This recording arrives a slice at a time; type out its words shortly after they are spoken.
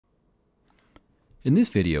In this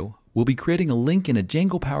video, we'll be creating a link in a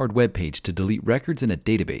Django-powered web page to delete records in a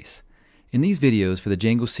database. In these videos for the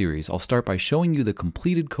Django series, I'll start by showing you the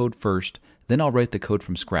completed code first, then I'll write the code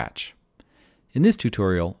from scratch. In this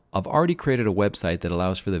tutorial, I've already created a website that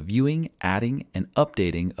allows for the viewing, adding, and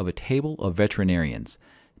updating of a table of veterinarians.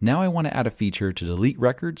 Now I want to add a feature to delete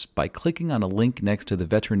records by clicking on a link next to the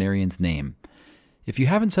veterinarian's name. If you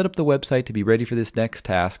haven't set up the website to be ready for this next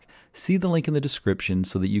task, see the link in the description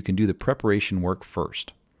so that you can do the preparation work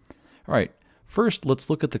first. All right, first let's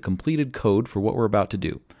look at the completed code for what we're about to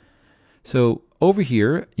do. So over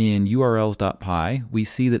here in urls.py, we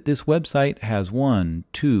see that this website has 1,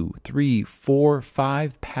 2, 3, 4,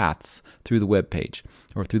 5 paths through the web page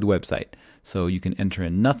or through the website. So you can enter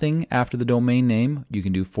in nothing after the domain name. You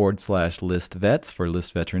can do /listvets for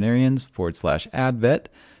list veterinarians, /add-vet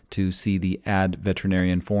to see the add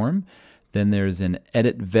veterinarian form. Then there's an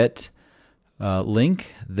edit vet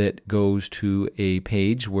link that goes to a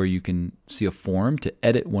page where you can see a form to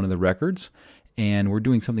edit one of the records. And we're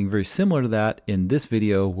doing something very similar to that in this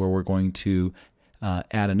video, where we're going to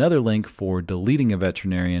add another link for deleting a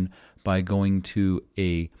veterinarian by going to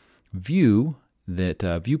a view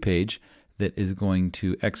page that is going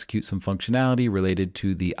to execute some functionality related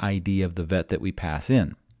to the ID of the vet that we pass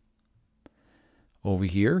in. Over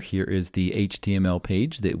here is the HTML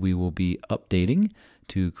page that we will be updating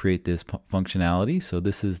to create this functionality. So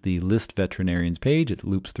this is the list veterinarians page. It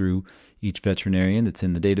loops through each veterinarian that's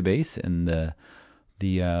in the database, and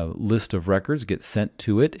the list of records gets sent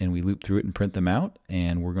to it, and we loop through it and print them out.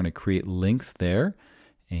 And we're going to create links there,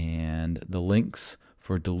 and the links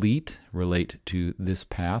for delete relate to this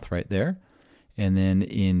path right there. And then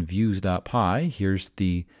in views.py, here's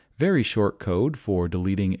the very short code for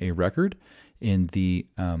deleting a record. In the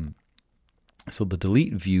so the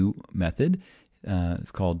delete view method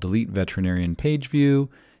is called delete veterinarian page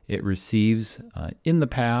view. It receives in the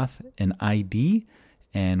path an ID,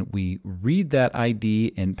 and we read that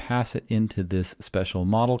ID and pass it into this special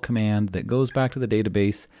model command that goes back to the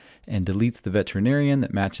database and deletes the veterinarian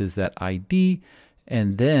that matches that ID.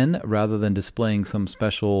 And then, rather than displaying some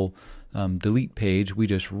special delete page, we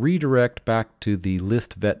just redirect back to the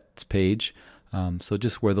list vets page. So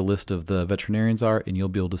just where the list of the veterinarians are, and you'll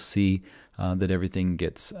be able to see that everything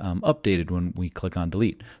gets updated when we click on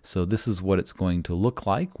delete. So this is what it's going to look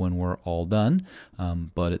like when we're all done,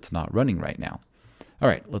 but it's not running right now. All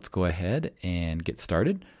right, let's go ahead and get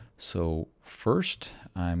started. So first,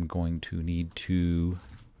 I'm going to need to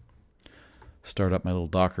start up my little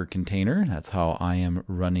Docker container. That's how I am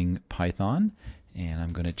running Python. And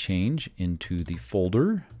I'm going to change into the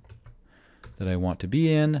folder that I want to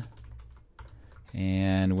be in.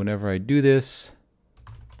 And whenever I do this,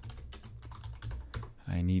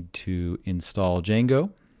 I need to install Django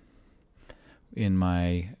in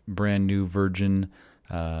my brand new virgin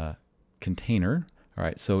container. All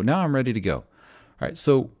right, so now I'm ready to go. All right,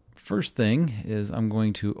 so first thing is I'm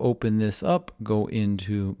going to open this up, go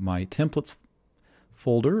into my templates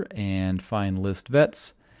folder and find list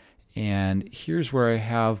vets. And here's where I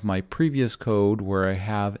have my previous code, where I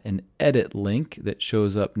have an edit link that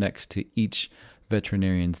shows up next to each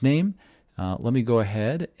veterinarian's name. Let me go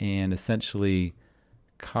ahead and essentially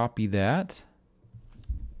copy that.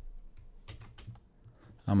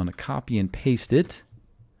 I'm going to copy and paste it,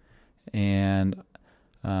 and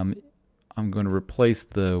I'm going to replace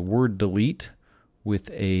the word delete with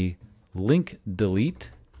a link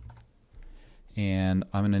delete, and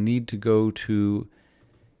I'm going to need to go to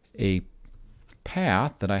a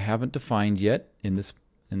path that I haven't defined yet in this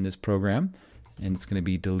program, and it's going to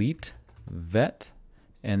be delete vet,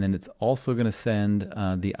 and then it's also going to send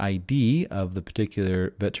the ID of the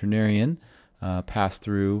particular veterinarian passed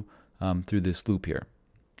through this loop here.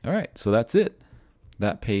 All right, so that's it.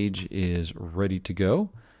 That page is ready to go.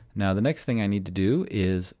 Now the next thing I need to do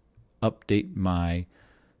is update my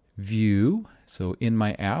view. So in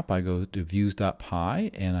my app, I go to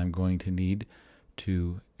views.py, and I'm going to need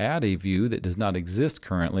to add a view that does not exist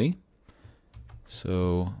currently.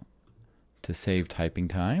 So to save typing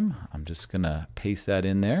time, I'm just going to paste that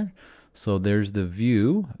in there. So there's the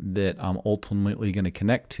view that I'm ultimately going to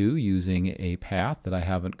connect to using a path that I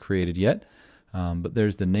haven't created yet. But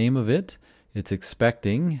there's the name of it. It's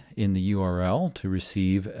expecting in the URL to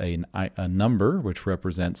receive a number, which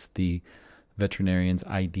represents the veterinarian's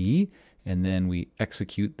ID. And then we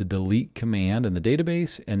execute the delete command in the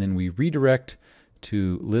database, and then we redirect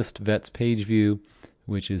to list vets page view,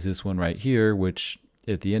 which is this one right here, which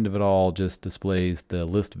at the end of it all just displays the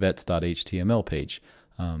listvets.html page.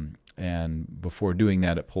 And before doing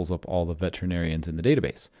that, it pulls up all the veterinarians in the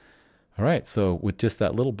database. All right, so with just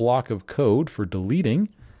that little block of code for deleting,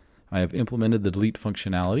 I have implemented the delete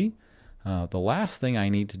functionality. The last thing I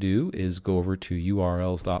need to do is go over to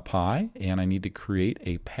urls.py, and I need to create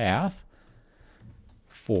a path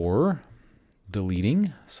for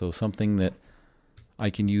deleting, so something that I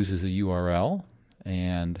can use as a URL,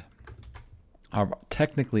 and I've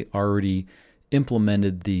technically already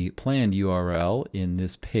implemented the planned URL in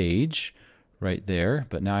this page right there,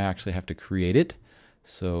 but now I actually have to create it.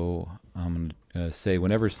 So I'm going to say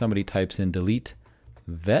whenever somebody types in delete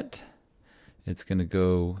vet, it's going to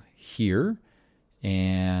go here.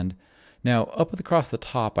 And now up across the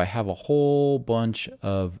top, I have a whole bunch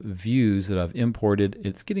of views that I've imported.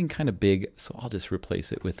 It's getting kind of big, so I'll just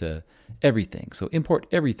replace it with everything. So import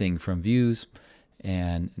everything from views,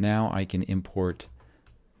 and now I can import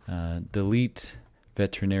delete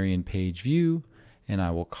veterinarian page view, and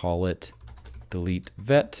I will call it delete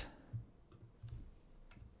vet.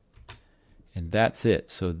 And that's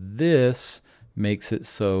it. So this makes it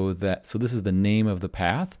so that, so this is the name of the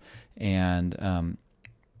path, and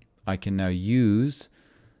I can now use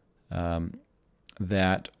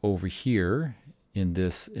that over here in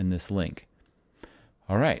this link.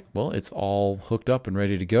 All right, well, it's all hooked up and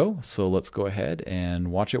ready to go. So let's go ahead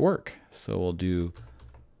and watch it work. So we'll do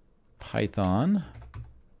Python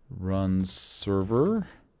run server.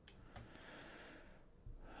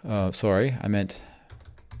 Sorry, I meant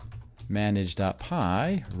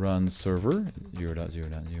manage.py run server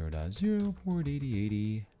 0.0.0.0 port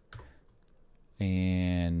 8080.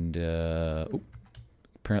 And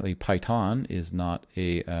apparently Python is not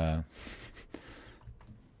a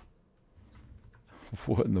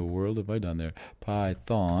what in the world have I done there?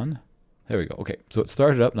 Python. There we go. Okay, so it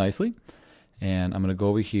started up nicely, and I'm going to go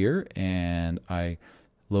over here and I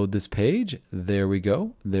load this page. There we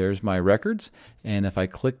go. There's my records. And if I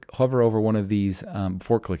hover over one of these,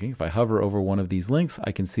 before clicking, if I hover over one of these links,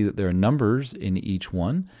 I can see that there are numbers in each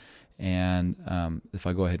one. And if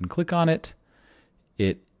I go ahead and click on it,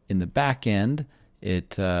 in the back end,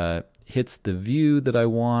 it hits the view that I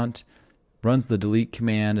want, runs the delete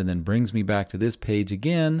command, and then brings me back to this page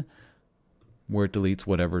again, where it deletes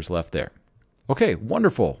whatever's left there. Okay,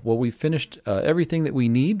 wonderful. Well, we finished everything that we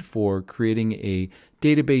need for creating a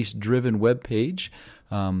database-driven web page.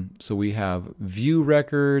 So we have view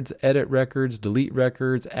records, edit records, delete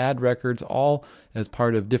records, add records, all as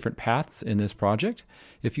part of different paths in this project.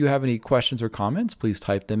 If you have any questions or comments, please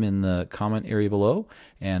type them in the comment area below,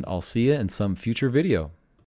 and I'll see you in some future video.